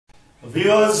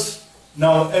Viewers,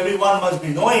 now everyone must be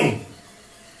knowing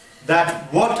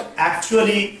that what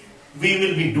actually we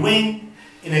will be doing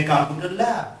in a computer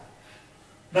lab.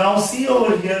 Now see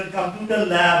over here, computer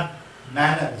lab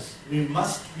manners. We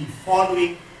must be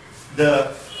following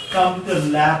the computer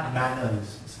lab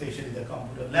manners, especially the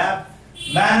computer lab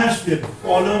manners we have to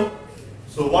follow.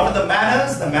 So what are the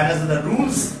manners? The manners are the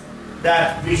rules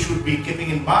that we should be keeping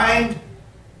in mind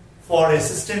for a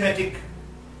systematic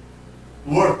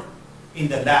work in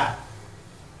the lab.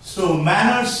 So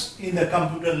manners in the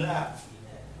computer lab.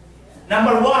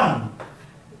 Number one,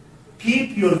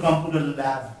 keep your computer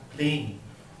lab clean.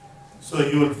 So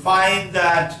you will find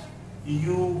that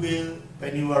you will,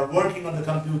 when you are working on the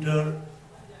computer,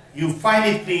 you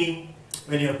find it clean.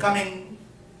 When you're coming,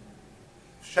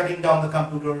 shutting down the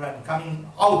computer and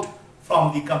coming out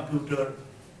from the computer,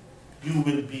 you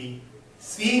will be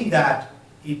seeing that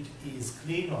it is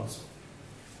clean also.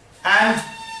 And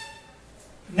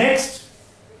next,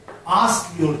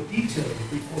 ask your teacher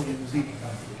before using the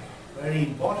computer. Very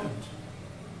important.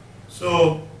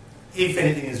 So, if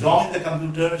anything is wrong in the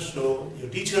computer, so your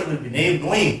teacher will be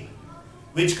knowing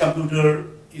which computer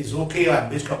is okay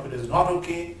and which computer is not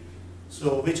okay.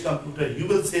 So, which computer you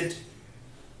will sit,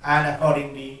 and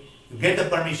accordingly you get the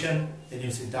permission, then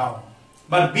you sit down.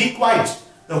 But be quiet.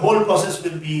 The whole process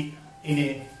will be in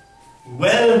a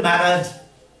well-managed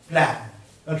plan.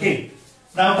 Okay.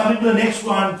 Now coming to the next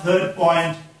one, third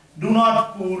point, do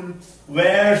not pull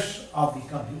wares of the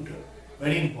computer.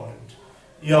 Very important.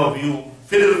 You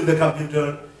fiddle with the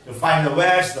computer, you find the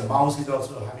wares, the mouse is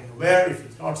also having a ware. If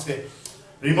it's not, say,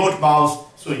 remote mouse,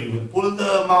 so you will pull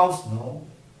the mouse. No.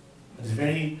 There's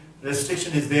very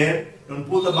restriction is there. Don't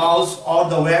pull the mouse or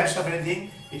the wares of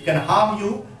anything. It can harm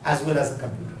you as well as the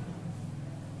computer.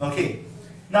 Okay.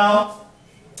 Now,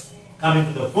 coming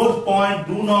to the fourth point,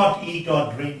 do not eat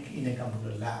or drink in a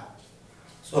computer lab.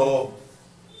 So,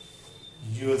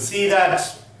 you will see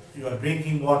that you are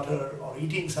drinking water or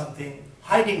eating something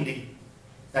hidingly.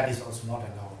 That is also not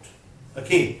allowed.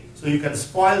 Okay, so you can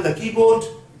spoil the keyboard.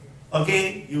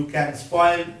 Okay, you can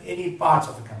spoil any parts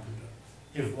of the computer.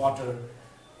 If water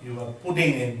you are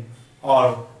putting in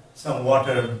or some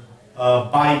water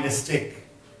by mistake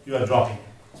you are dropping.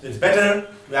 So it's better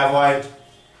to avoid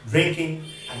drinking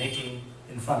and eating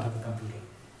in front of the computer.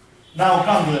 Now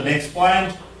come to the next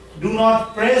point. Do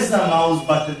not press the mouse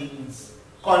buttons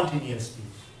continuously.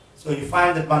 So you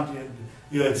find that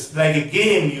it's like a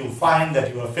game. You find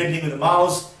that you are fiddling with the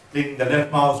mouse, clicking the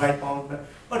left mouse, right mouse,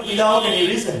 but without any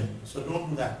reason. So don't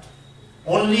do that.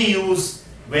 Only use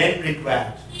when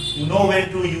required. You know when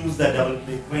to use the double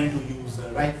click, when to use the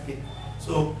right click.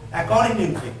 So accordingly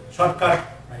you click. Shortcut,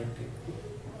 right click.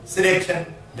 Selection,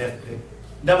 left click.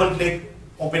 Double click,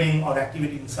 opening or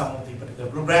activating some of the particular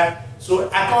program. So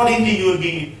accordingly you will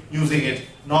be using it,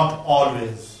 not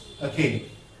always. Okay.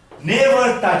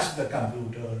 Never touch the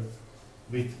computer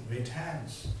with wet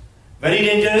hands. Very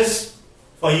dangerous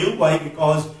for you. Why?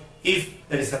 Because if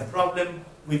there is a problem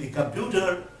with the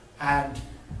computer and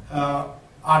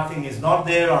earthing is not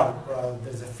there, or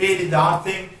there is a fail in the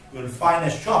earthing, you will find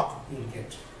a shock you will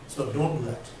get. So don't do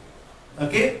that.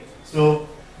 Okay? So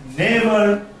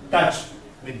never touch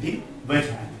with the wet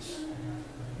hands.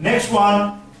 Next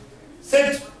one,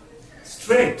 sit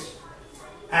straight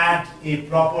at a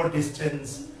proper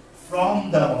distance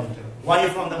from the monitor. Why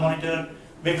from the monitor?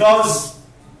 Because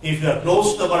if you are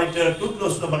close to the monitor, too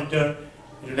close to the monitor,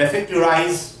 it will affect your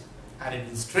eyes and it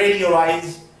will strain your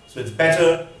eyes. So it's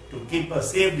better to keep a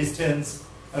safe distance.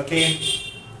 Okay,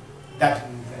 that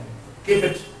you can keep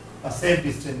it a safe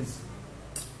distance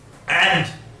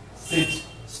and sit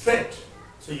straight.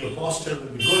 So your posture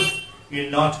will be good. You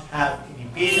will not have any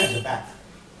pain at the back.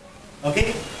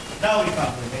 Okay. Now we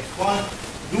come to the next one.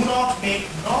 Do not make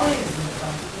noise in the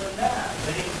computer lab.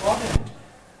 Very important.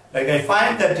 Like I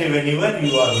find that whenever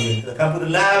you are in the computer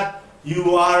lab,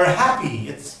 you are happy.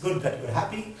 It's good that you are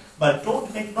happy, but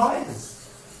don't make noise.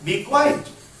 Be quiet.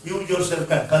 You yourself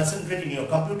can concentrate in your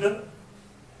computer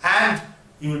and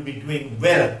you will be doing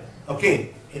well,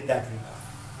 okay, in that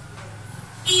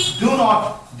regard. Do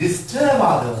not disturb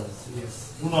others.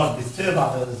 Yes, do not disturb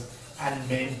others and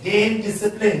maintain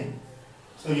discipline.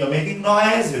 So you're making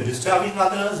noise, you're disturbing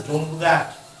others, don't do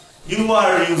that. You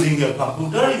are using your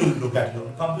computer, you look at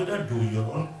your computer, do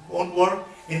your own work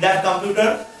in that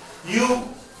computer. You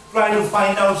try to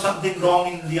find out something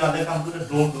wrong in the other computer,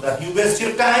 don't do that. You waste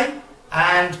your time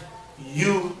and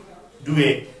you do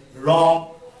a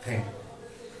wrong thing.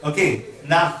 Okay,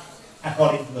 now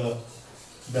according to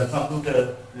the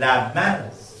computer lab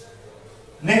manners.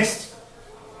 Next,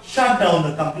 shut down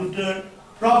the computer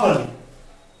properly.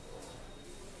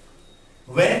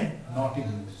 When not in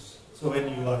use. So when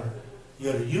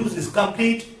your use is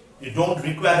complete, you don't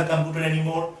require the computer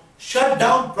anymore, shut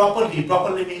down properly.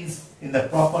 Properly means in the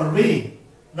proper way,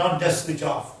 not just switch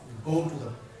off. Go to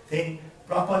the thing,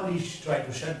 properly try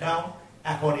to shut down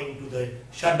according to the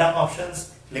shutdown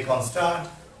options. Click on start,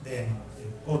 then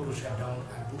go to shutdown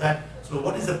and do that. So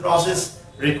what is the process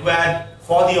required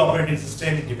for the operating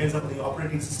system? It depends on the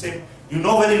operating system. You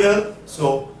know very well.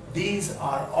 So these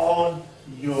are all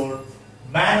your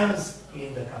manners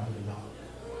in the computer lab.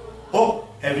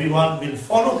 Hope everyone will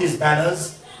follow these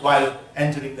manners while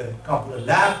entering the computer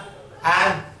lab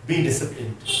and be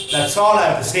disciplined. That's all I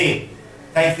have to say.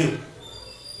 Thank you.